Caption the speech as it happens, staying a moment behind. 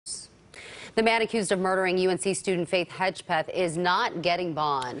The man accused of murdering UNC student Faith Hedgepeth is not getting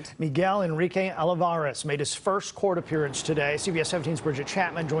bond. Miguel Enrique Olivares made his first court appearance today. CBS 17's Bridget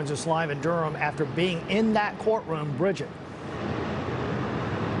Chapman joins us live in Durham after being in that courtroom. Bridget.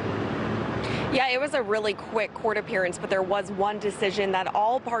 Yeah, it was a really quick court appearance, but there was one decision that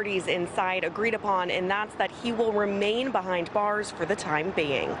all parties inside agreed upon, and that's that he will remain behind bars for the time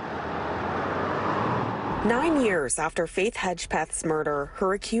being. 9 years after Faith Hedgepeth's murder,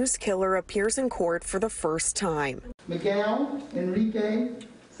 her accused killer appears in court for the first time. Miguel Enrique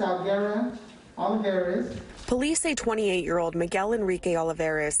Olivares. Police say 28-year-old Miguel Enrique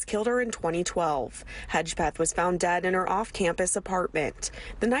Olivares killed her in 2012. Hedgepeth was found dead in her off-campus apartment.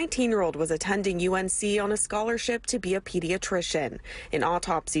 The 19-year-old was attending UNC on a scholarship to be a pediatrician. An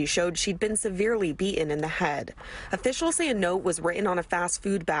autopsy showed she'd been severely beaten in the head. Officials say a note was written on a fast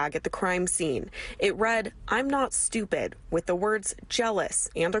food bag at the crime scene. It read, "I'm not stupid," with the words jealous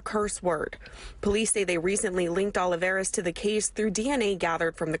and a curse word. Police say they recently linked Olivares to the case through DNA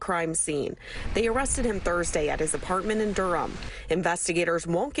gathered from the crime scene. They arrested him Thursday at his apartment in Durham. Investigators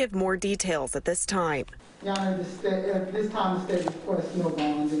won't give more details at this time. Your Honor, at this time the state requests no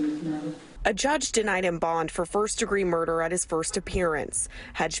bond in this matter. A judge denied him bond for first-degree murder at his first appearance.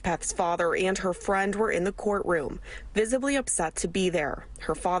 Hedgepeth's father and her friend were in the courtroom, visibly upset to be there.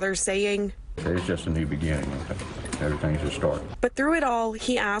 Her father saying, "It's just a new beginning. Everything's just starting." But through it all,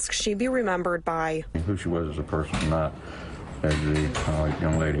 he asked she be remembered by who she was as a person, not as the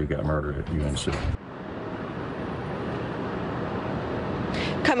young lady who got murdered at UNC.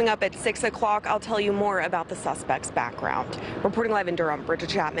 Coming up at 6 o'clock, I'll tell you more about the suspect's background. Reporting live in Durham, Bridget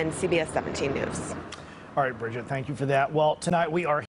Chapman, CBS 17 News. All right, Bridget, thank you for that. Well, tonight we are